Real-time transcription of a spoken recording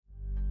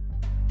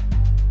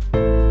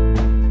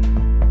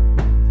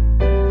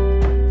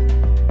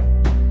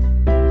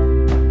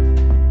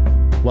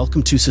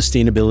Welcome to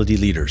Sustainability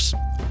Leaders.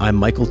 I'm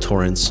Michael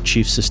Torrance,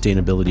 Chief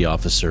Sustainability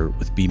Officer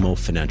with BMO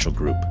Financial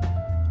Group.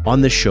 On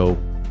this show,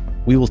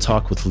 we will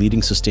talk with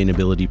leading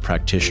sustainability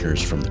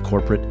practitioners from the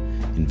corporate,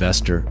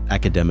 investor,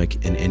 academic,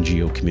 and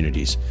NGO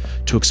communities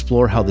to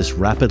explore how this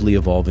rapidly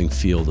evolving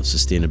field of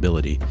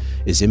sustainability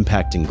is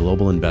impacting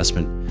global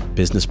investment,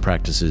 business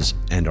practices,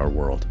 and our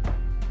world.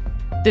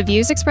 The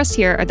views expressed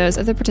here are those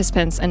of the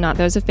participants and not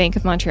those of Bank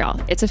of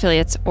Montreal, its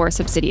affiliates, or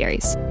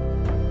subsidiaries.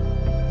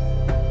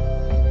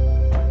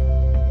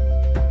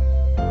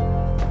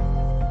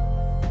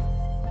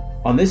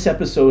 On this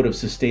episode of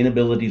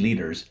Sustainability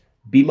Leaders,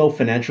 BMO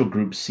Financial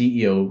Group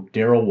CEO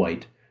Darryl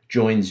White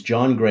joins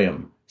John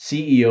Graham,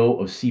 CEO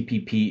of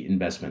CPP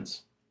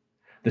Investments.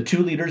 The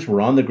two leaders were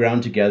on the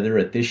ground together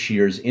at this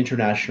year's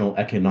International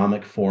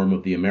Economic Forum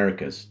of the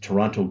Americas,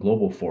 Toronto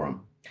Global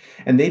Forum,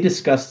 and they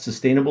discussed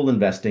sustainable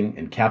investing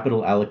and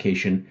capital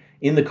allocation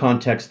in the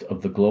context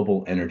of the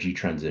global energy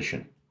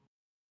transition.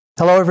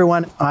 Hello,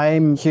 everyone.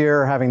 I'm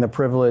here having the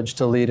privilege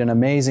to lead an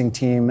amazing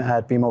team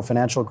at BMO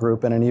Financial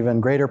Group and an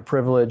even greater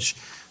privilege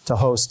to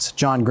host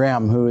John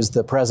Graham, who is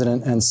the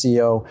president and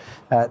CEO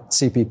at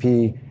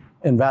CPP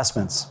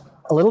Investments.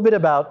 A little bit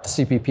about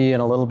CPP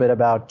and a little bit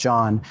about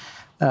John.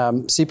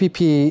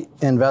 CPP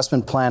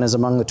Investment Plan is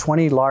among the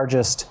 20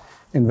 largest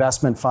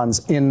investment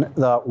funds in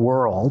the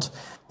world.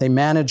 They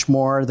manage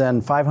more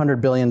than $500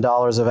 billion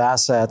of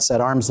assets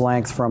at arm's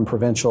length from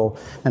provincial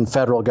and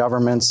federal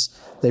governments.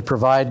 They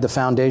provide the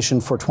foundation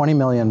for 20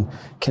 million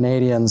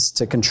Canadians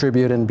to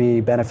contribute and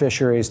be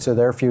beneficiaries to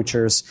their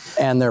futures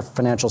and their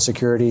financial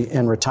security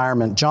in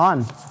retirement.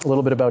 John, a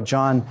little bit about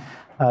John.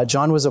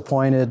 John was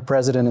appointed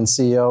president and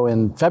CEO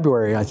in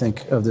February, I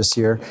think, of this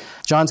year.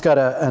 John's got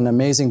an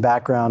amazing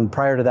background.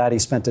 Prior to that, he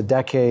spent a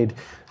decade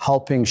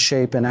helping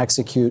shape and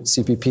execute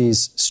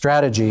CPP's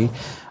strategy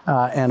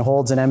and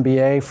holds an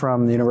MBA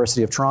from the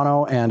University of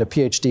Toronto and a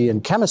PhD in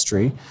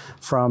chemistry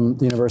from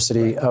the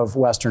University of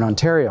Western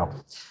Ontario.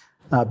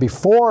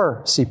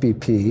 Before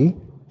CPP,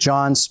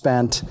 John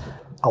spent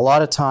a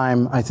lot of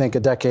time, I think a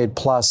decade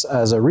plus,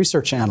 as a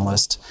research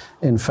analyst,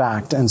 in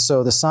fact. And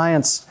so the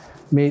science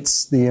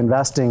meets the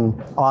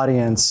investing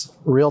audience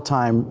real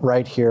time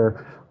right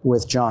here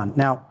with John.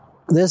 Now,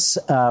 this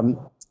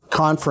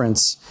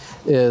conference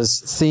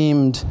is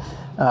themed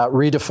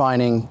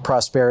Redefining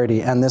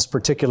Prosperity, and this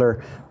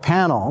particular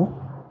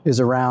panel is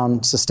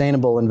around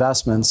sustainable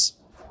investments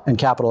and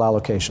capital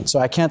allocation. So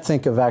I can't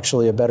think of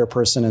actually a better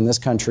person in this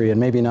country, and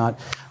maybe not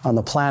on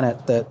the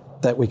planet,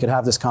 that we could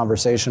have this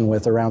conversation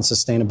with around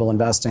sustainable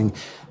investing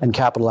and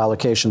capital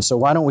allocation. So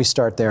why don't we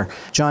start there?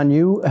 John,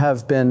 you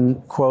have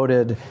been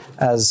quoted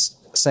as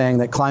saying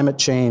that climate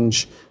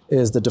change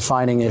is the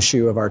defining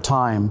issue of our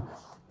time.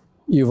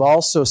 You've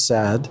also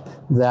said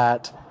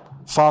that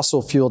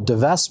fossil fuel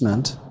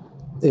divestment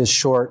is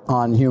short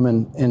on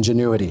human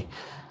ingenuity.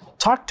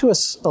 Talk to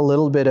us a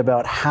little bit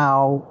about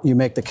how you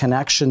make the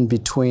connection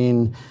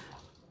between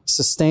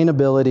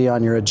sustainability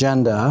on your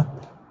agenda,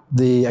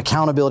 the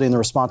accountability and the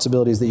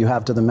responsibilities that you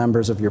have to the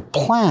members of your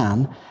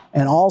plan,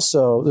 and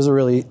also, this is a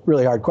really,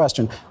 really hard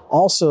question,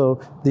 also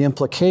the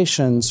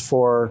implications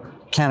for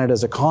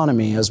Canada's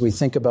economy as we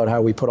think about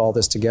how we put all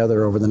this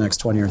together over the next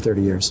 20 or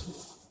 30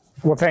 years.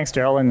 Well, thanks,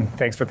 Darryl, and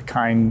thanks for the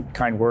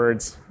kind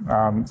words.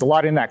 There's a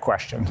lot in that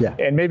question. Yeah.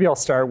 And maybe I'll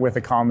start with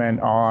a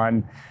comment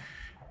on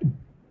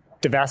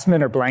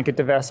divestment or blanket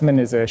divestment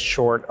is a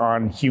short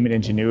on human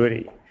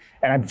ingenuity.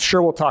 And I'm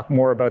sure we'll talk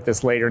more about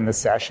this later in the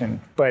session.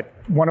 But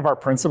one of our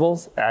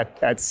principles at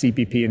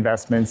CPP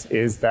Investments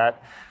is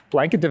that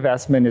blanket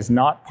divestment is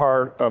not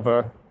part of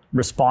a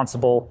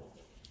responsible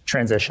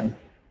transition.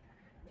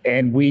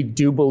 And we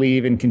do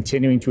believe in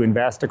continuing to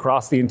invest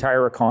across the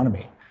entire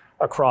economy,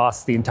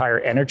 across the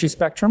entire energy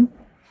spectrum,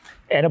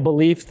 and a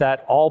belief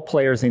that all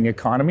players in the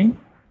economy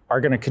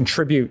are going to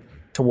contribute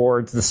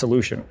towards the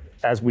solution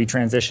as we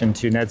transition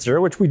to net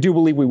zero, which we do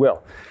believe we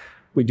will.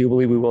 We do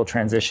believe we will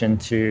transition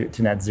to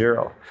net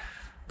zero.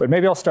 But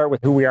maybe I'll start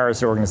with who we are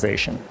as an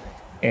organization.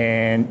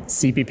 And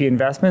CPP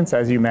Investments,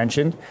 as you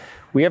mentioned,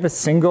 we have a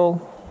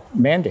single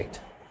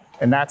mandate,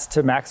 and that's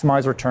to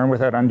maximize return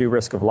without undue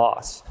risk of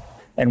loss.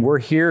 And we're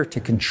here to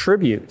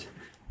contribute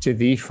to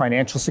the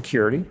financial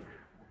security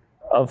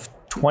of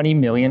 20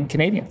 million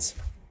Canadians.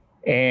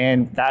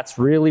 And that's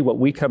really what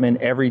we come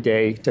in every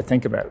day to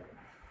think about.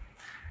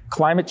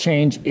 Climate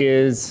change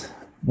is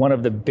one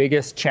of the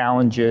biggest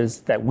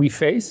challenges that we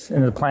face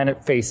and the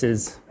planet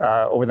faces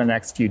over the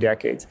next few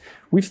decades.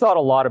 We've thought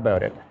a lot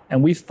about it,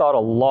 and we've thought a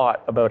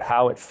lot about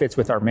how it fits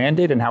with our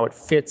mandate and how it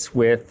fits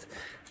with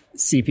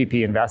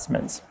CPP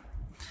Investments.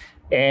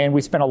 And we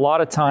spent a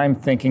lot of time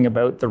thinking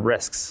about the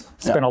risks,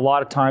 spent a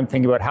lot of time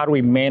thinking about how do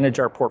we manage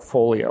our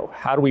portfolio?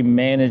 How do we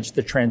manage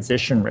the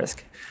transition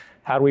risk?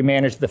 How do we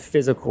manage the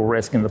physical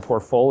risk in the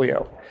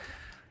portfolio?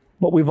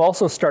 But we've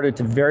also started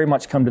to very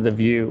much come to the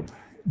view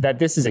that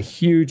this is a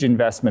huge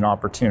investment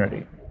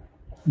opportunity.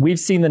 We've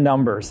seen the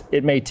numbers.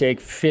 It may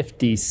take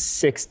 $50,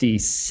 $60,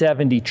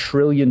 $70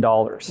 trillion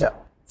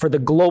for the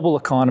global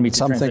economy to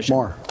Something transition.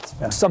 more.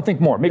 Yeah. Something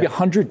more, maybe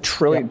 100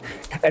 trillion.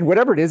 Yeah. And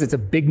whatever it is, it's a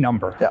big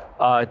number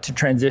to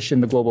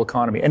transition the global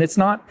economy. And it's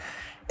not,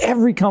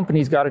 every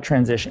company's got to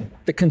transition.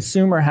 The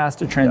consumer has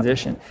to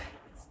transition.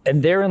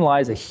 And therein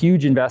lies a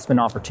huge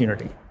investment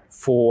opportunity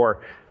for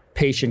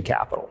patient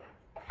capital,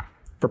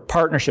 for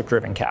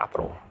partnership-driven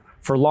capital,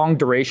 for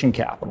long-duration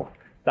capital.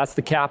 That's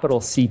the capital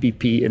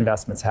CPP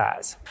Investments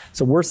has.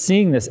 So we're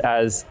seeing this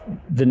as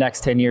the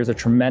next 10 years a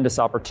tremendous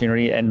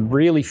opportunity and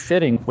really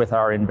fitting with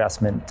our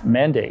investment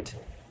mandate.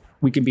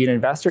 We can be an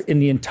investor in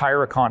the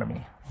entire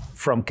economy,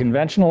 from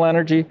conventional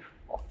energy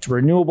to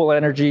renewable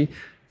energy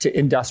to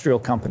industrial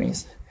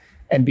companies,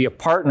 and be a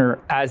partner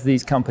as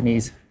these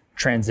companies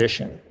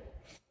transition.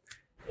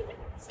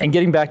 And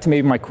getting back to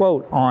maybe my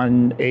quote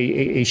on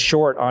a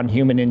short on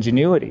human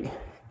ingenuity,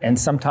 and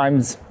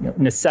sometimes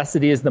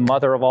necessity is the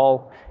mother of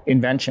all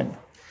invention.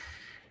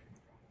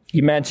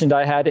 You mentioned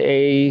I had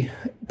a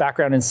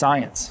background in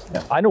science.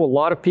 Yeah. I know a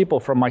lot of people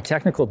from my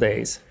technical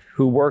days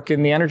who work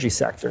in the energy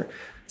sector,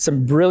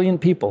 some brilliant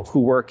people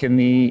who work in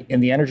the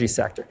energy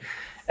sector.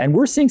 And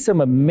we're seeing some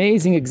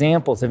amazing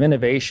examples of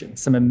innovation,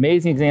 some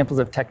amazing examples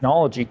of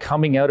technology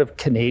coming out of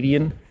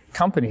Canadian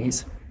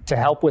companies to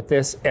help with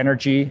this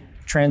energy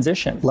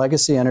transition.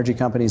 Legacy energy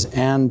companies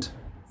and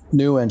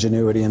new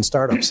ingenuity and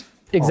startups.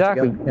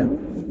 Exactly. Yeah.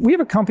 We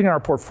have a company in our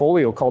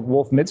portfolio called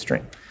Wolf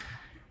Midstream.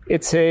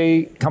 It's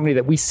a company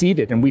that we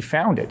seeded and we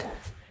founded.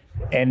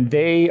 And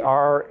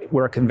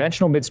we're a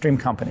conventional midstream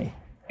company.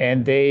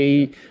 And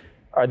they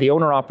are the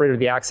owner-operator of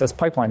the Access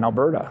Pipeline in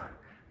Alberta.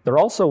 They're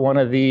also one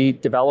of the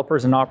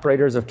developers and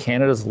operators of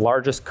Canada's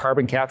largest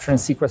carbon capture and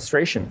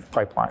sequestration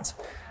pipelines,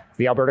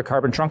 the Alberta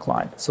Carbon Trunk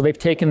Line. So they've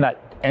taken that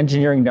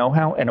engineering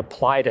know-how and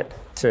applied it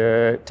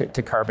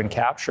to carbon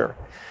capture.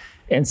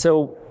 And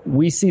so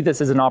we see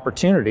this as an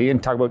opportunity,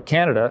 and talk about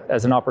Canada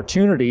as an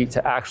opportunity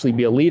to actually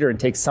be a leader and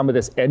take some of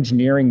this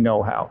engineering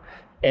know-how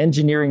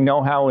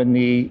in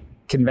the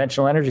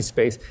conventional energy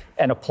space,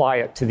 and apply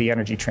it to the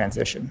energy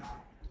transition.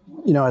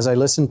 You know, as I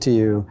listen to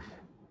you,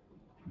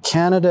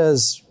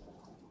 Canada's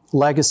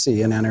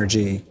legacy in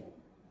energy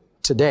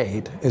to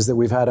date is that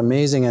we've had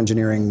amazing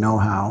engineering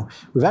know-how.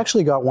 We've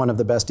actually got one of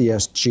the best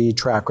ESG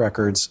track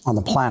records on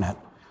the planet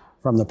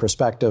from the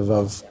perspective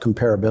of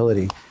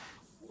comparability.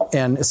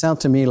 And it sounds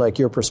to me like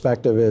your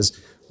perspective is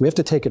we have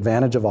to take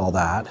advantage of all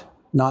that,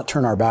 not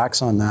turn our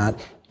backs on that,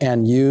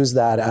 and use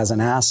that as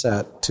an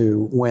asset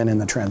to win in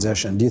the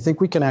transition. Do you think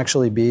we can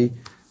actually be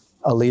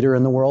a leader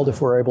in the world if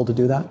we're able to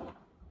do that?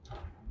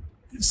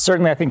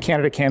 Certainly, I think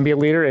Canada can be a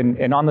leader.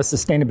 And on the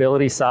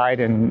sustainability side,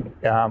 and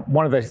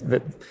one of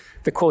the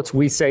quotes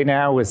we say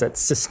now is that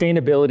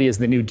sustainability is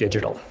the new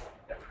digital.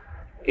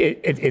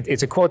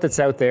 It's a quote that's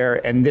out there,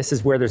 and this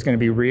is where there's going to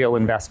be real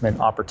investment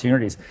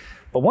opportunities.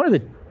 But one of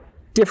the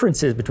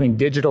differences between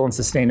digital and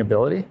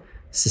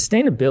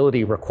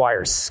sustainability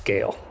requires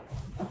scale,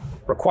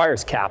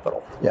 requires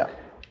capital. Yeah.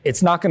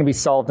 It's not going to be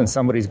solved in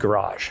somebody's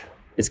garage.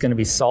 It's going to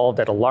be solved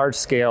at a large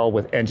scale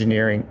with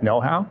engineering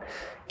know-how.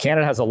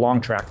 Canada has a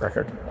long track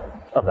record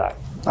of that.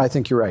 I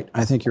think you're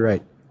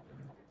right.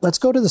 Let's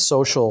go to the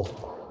social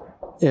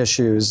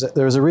issues.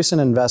 There was a recent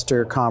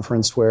investor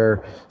conference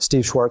where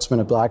Steve Schwarzman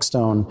at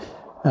Blackstone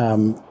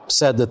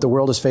said that the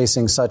world is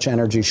facing such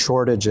energy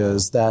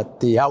shortages that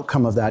the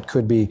outcome of that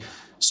could be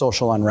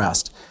social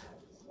unrest,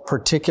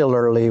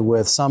 particularly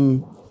with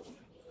some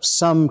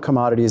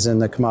commodities in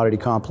the commodity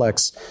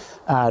complex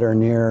at or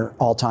near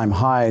all-time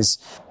highs.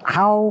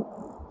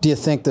 How do you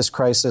think this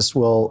crisis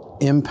will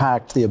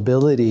impact the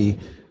ability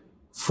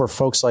for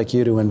folks like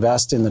you to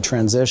invest in the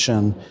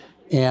transition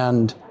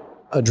and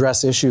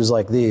address issues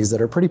like these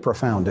that are pretty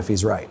profound if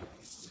he's right?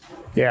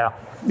 Yeah,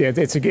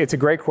 it's a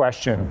great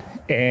question,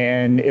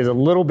 and is a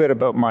little bit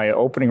about my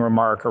opening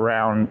remark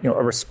around a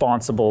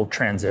responsible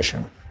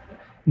transition.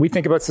 We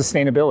think about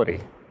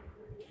sustainability,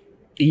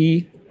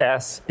 E,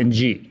 S, and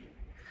G.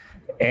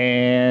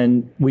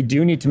 And we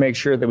do need to make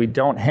sure that we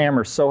don't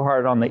hammer so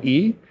hard on the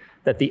E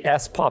that the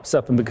S pops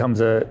up and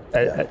becomes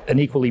an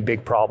equally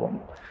big problem.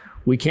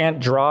 We can't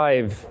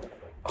drive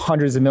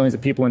hundreds of millions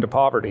of people into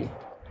poverty.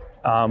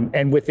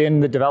 And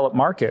within the developed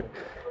market,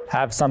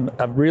 have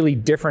a really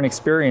different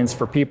experience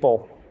for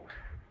people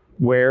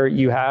where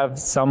you have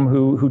some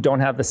who don't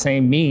have the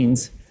same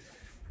means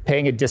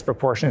paying a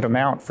disproportionate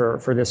amount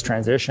for this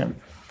transition.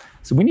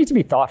 So we need to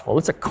be thoughtful.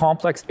 It's a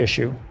complex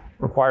issue,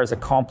 requires a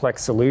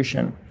complex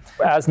solution.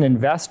 As an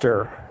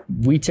investor,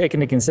 we take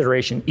into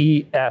consideration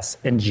E, S,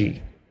 and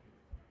G.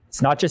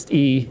 It's not just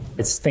E,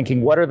 it's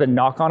thinking what are the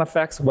knock-on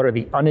effects, what are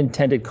the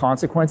unintended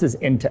consequences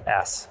into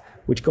S,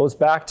 which goes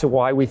back to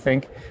why we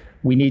think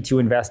we need to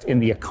invest in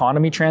the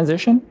economy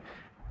transition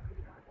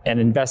and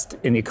invest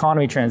in the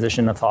economy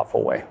transition in a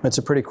thoughtful way. It's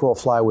a pretty cool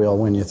flywheel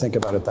when you think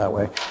about it that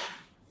way.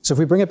 So if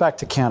we bring it back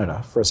to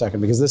Canada for a second,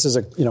 because this is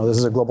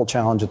a global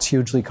challenge. It's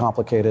hugely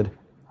complicated.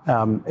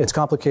 It's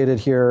complicated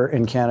here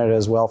in Canada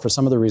as well for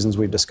some of the reasons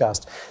we've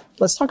discussed.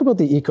 Let's talk about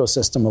the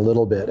ecosystem a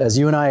little bit. As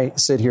you and I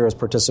sit here as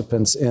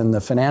participants in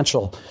the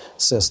financial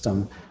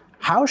system,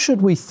 How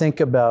should we think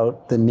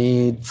about the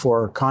need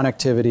for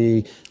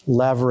connectivity,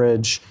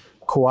 leverage,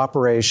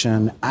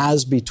 cooperation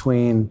as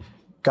between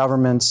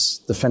governments,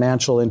 the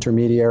financial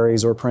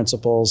intermediaries or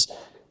principals,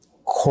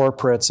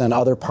 corporates, and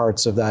other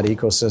parts of that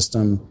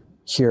ecosystem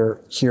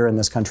here in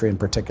this country in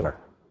particular?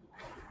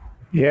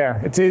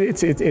 Yeah, it's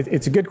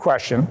a good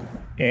question,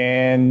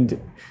 and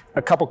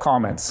a couple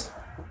comments.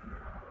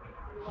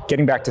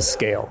 Getting back to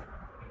scale.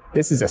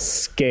 This is a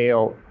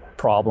scale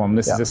problem.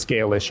 This is a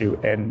scale issue,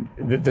 and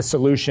the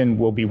solution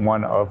will be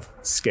one of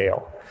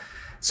scale.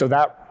 So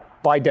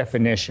that, by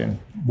definition,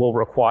 will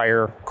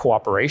require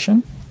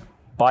cooperation.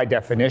 By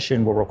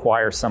definition, will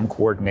require some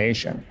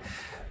coordination.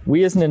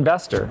 We as an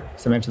investor,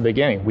 as I mentioned at the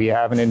beginning, we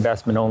have an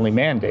investment-only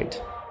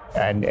mandate,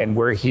 and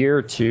we're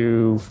here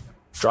to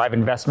drive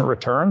investment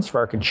returns for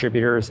our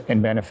contributors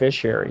and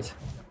beneficiaries.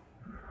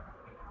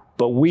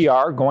 But we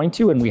are going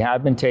to, and we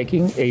have been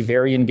taking, a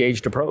very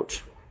engaged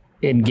approach,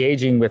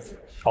 engaging with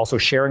also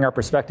sharing our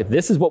perspective.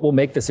 This is what will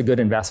make this a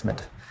good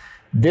investment.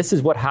 This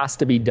is what has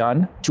to be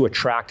done to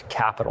attract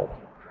capital,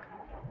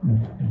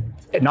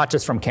 and not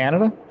just from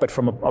Canada, but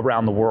from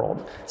around the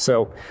world.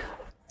 So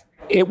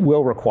it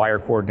will require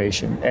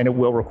coordination and it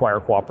will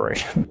require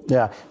cooperation.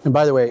 Yeah, and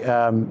by the way,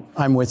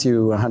 I'm with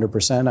you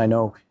 100%. I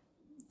know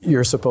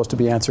you're supposed to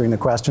be answering the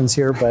questions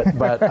here,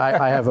 but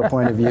I have a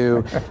point of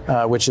view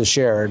which is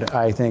shared.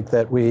 I think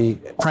that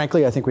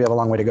frankly, I think we have a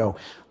long way to go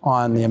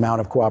on the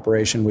amount of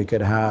cooperation we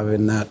could have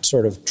in that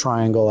sort of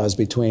triangle as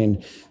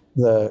between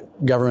the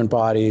government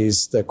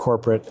bodies, the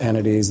corporate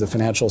entities, the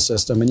financial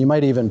system, and you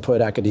might even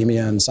put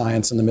academia and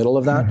science in the middle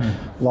of that.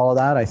 Of all of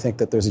that, I think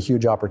that there's a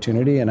huge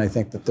opportunity, and I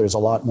think that there's a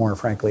lot more,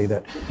 frankly,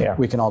 that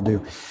we can all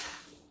do.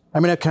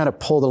 I'm going to kind of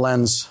pull the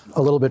lens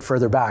a little bit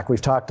further back. We've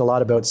talked a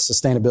lot about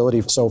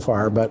sustainability so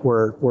far, but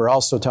we're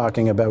also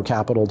talking about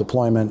capital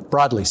deployment,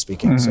 broadly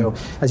speaking. So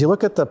as you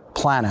look at the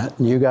planet,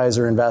 and you guys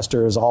are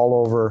investors all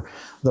over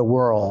the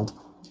world,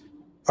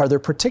 are there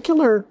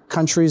particular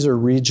countries or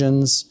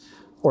regions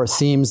or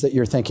themes that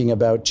you're thinking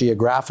about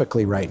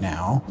geographically right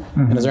now?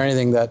 And is there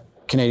anything that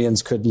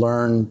Canadians could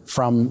learn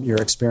from your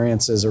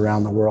experiences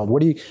around the world?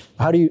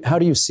 How do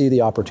you see the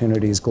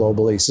opportunities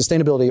globally,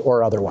 sustainability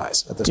or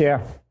otherwise at this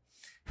point?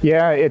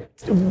 Yeah,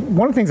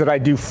 one of the things that I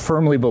do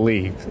firmly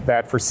believe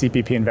that for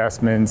CPP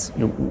Investments,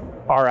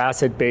 our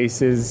asset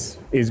base is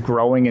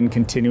growing and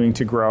continuing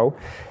to grow.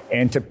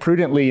 And to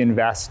prudently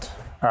invest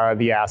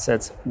the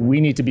assets, we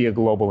need to be a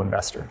global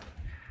investor.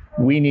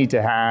 We need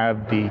to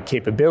have the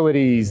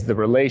capabilities, the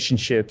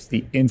relationships,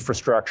 the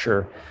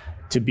infrastructure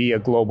to be a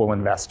global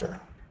investor.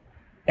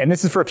 And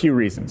this is for a few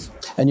reasons.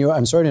 And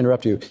I'm sorry to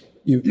interrupt you.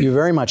 You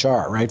very much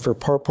are, right? For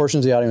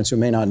portions of the audience who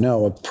may not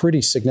know, a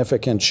pretty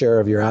significant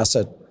share of your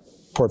asset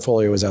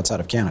portfolio is outside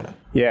of Canada.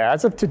 Yeah,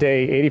 as of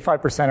today,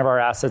 85% of our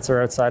assets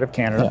are outside of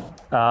Canada.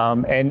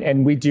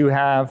 And we do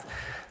have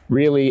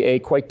really a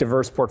quite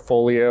diverse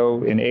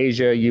portfolio in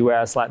Asia,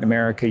 US, Latin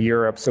America,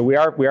 Europe. So we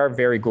are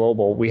very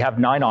global. We have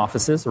 9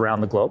 offices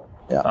around the globe.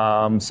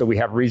 So we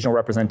have regional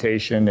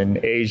representation in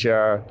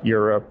Asia,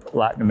 Europe,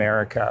 Latin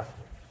America.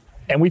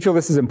 And we feel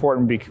this is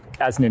important because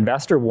as an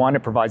investor, one,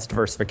 it provides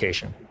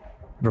diversification.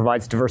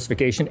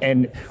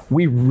 And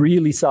we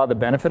really saw the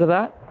benefit of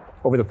that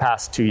over the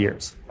past 2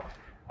 years.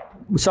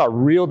 We saw a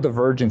real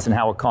divergence in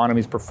how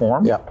economies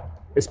perform,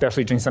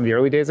 especially during some of the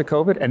early days of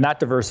COVID, and that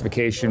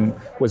diversification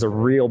was a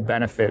real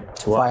benefit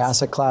to us. By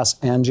asset class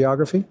and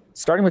geography?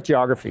 Starting with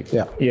geography.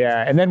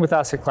 Yeah, and then with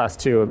asset class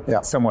too,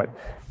 somewhat.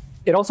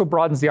 It also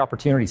broadens the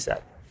opportunity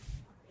set,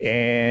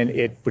 and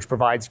which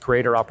provides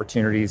greater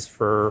opportunities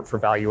for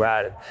value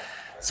added.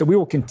 So we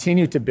will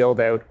continue to build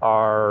out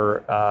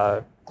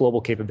our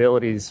global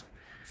capabilities.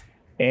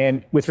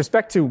 And with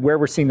respect to where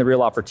we're seeing the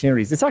real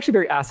opportunities, it's actually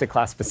very asset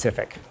class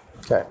specific.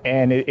 Okay.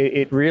 And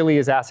it really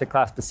is asset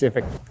class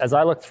specific. As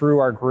I look through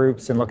our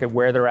groups and look at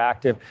where they're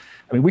active,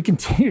 I mean, we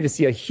continue to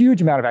see a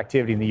huge amount of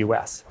activity in the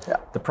US.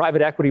 The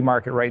private equity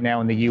market right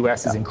now in the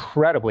US is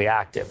incredibly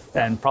active,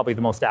 and probably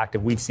the most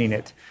active we've seen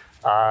it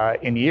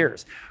in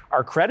years.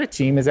 Our credit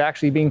team is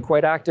actually being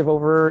quite active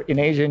over in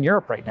Asia and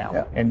Europe right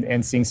now,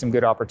 and seeing some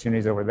good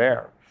opportunities over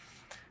there.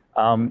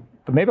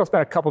 But maybe I'll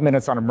spend a couple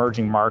minutes on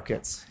emerging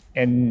markets.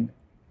 And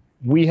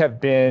we have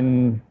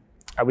been,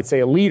 I would say,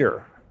 a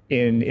leader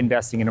in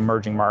investing in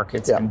emerging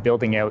markets and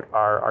building out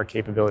our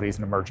capabilities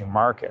in emerging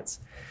markets.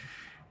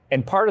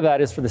 And part of that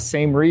is for the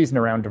same reason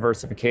around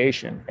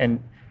diversification.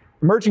 And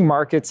emerging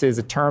markets is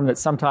a term that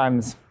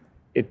sometimes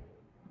it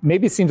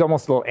seems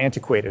almost a little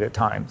antiquated at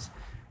times,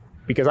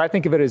 because I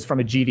think of it as from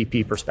a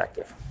GDP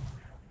perspective.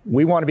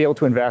 We want to be able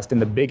to invest in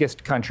the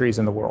biggest countries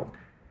in the world.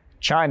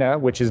 China,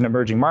 which is an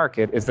emerging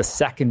market, is the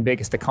second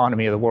biggest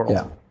economy of the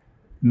world.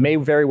 May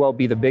very well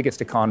be the biggest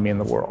economy in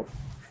the world.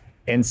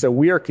 And so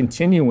we are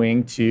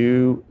continuing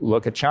to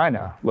look at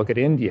China, look at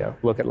India,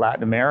 look at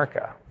Latin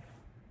America,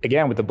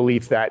 again, with the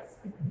belief that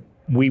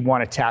we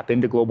want to tap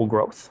into global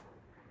growth.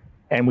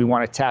 And we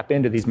want to tap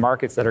into these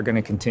markets that are going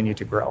to continue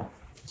to grow.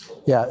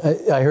 Yeah,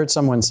 I heard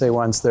someone say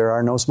once, there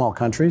are no small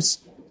countries,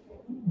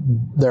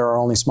 there are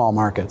only small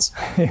markets.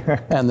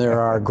 And there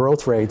are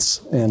growth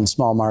rates in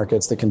small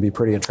markets that can be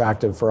pretty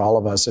attractive for all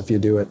of us if you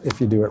do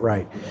it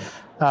right.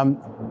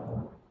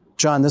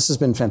 John, this has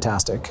been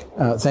fantastic.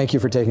 Thank you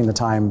for taking the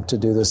time to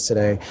do this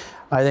today.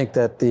 I think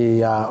that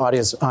the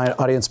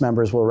audience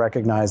members will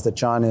recognize that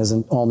John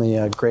isn't only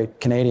a great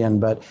Canadian,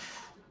 but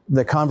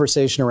the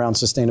conversation around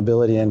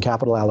sustainability and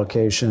capital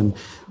allocation,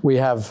 we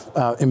have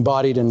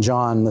embodied in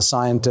John, the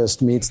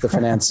scientist meets the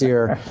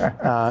financier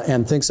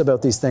and thinks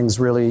about these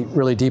things really,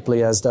 really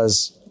deeply, as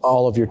does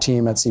all of your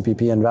team at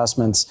CPP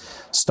Investments,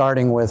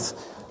 starting with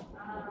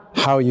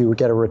how you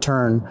get a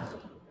return.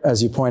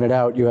 As you pointed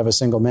out, you have a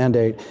single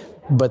mandate,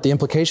 but the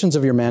implications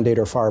of your mandate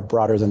are far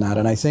broader than that.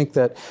 And I think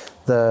that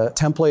the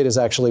template is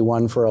actually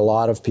one for a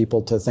lot of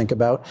people to think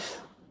about.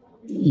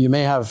 You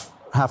may have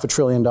 $500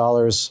 billion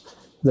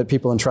that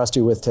people entrust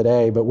you with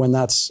today, but when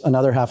that's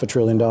another $500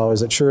 billion,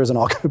 it sure isn't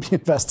all going to be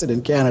invested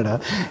in Canada,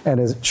 and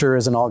it sure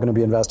isn't all going to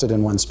be invested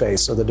in one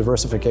space. So the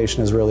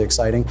diversification is really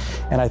exciting,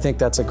 and I think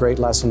that's a great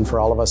lesson for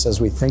all of us as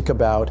we think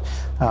about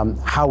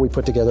how we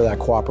put together that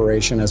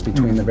cooperation as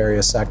between the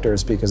various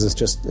sectors, because it's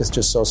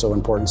just so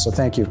important. So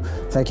thank you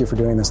for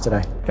doing this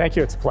today. Thank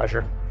you. It's a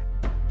pleasure.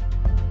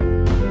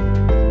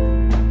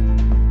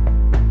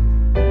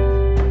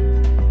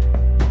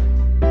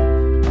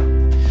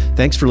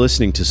 Thanks for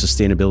listening to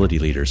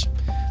Sustainability Leaders.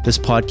 This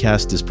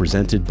podcast is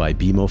presented by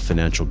BMO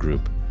Financial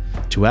Group.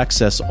 To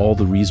access all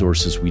the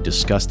resources we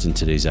discussed in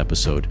today's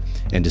episode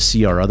and to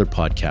see our other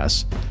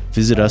podcasts,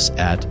 visit us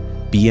at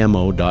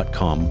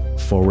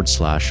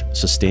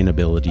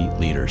bmo.com/sustainability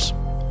leaders.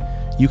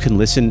 You can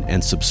listen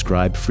and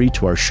subscribe free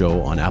to our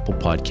show on Apple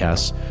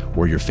Podcasts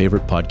or your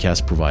favorite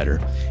podcast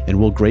provider, and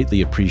we'll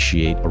greatly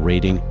appreciate a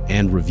rating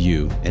and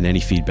review and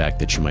any feedback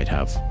that you might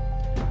have.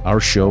 Our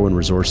show and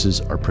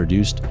resources are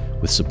produced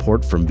with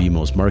support from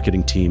BMO's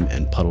marketing team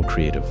and Puddle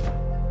Creative.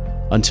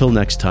 Until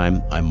next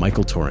time, I'm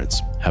Michael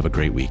Torrance. Have a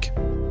great week.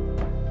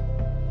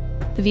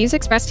 The views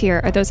expressed here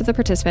are those of the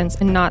participants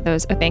and not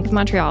those of Bank of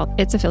Montreal,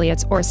 its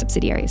affiliates, or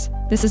subsidiaries.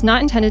 This is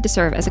not intended to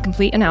serve as a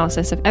complete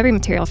analysis of every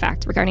material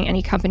fact regarding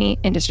any company,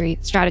 industry,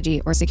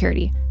 strategy, or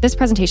security. This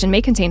presentation may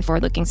contain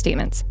forward-looking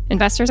statements.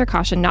 Investors are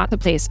cautioned not to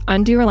place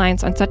undue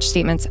reliance on such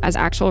statements, as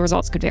actual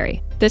results could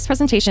vary. This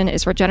presentation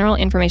is for general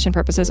information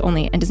purposes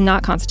only and does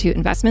not constitute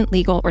investment,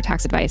 legal, or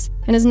tax advice,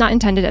 and is not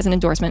intended as an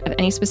endorsement of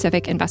any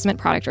specific investment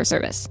product or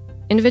service.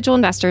 Individual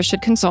investors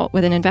should consult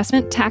with an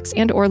investment, tax,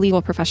 and/or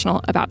legal professional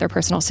about their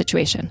personal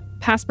situation.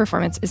 Past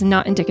performance is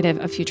not indicative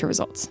of future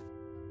results.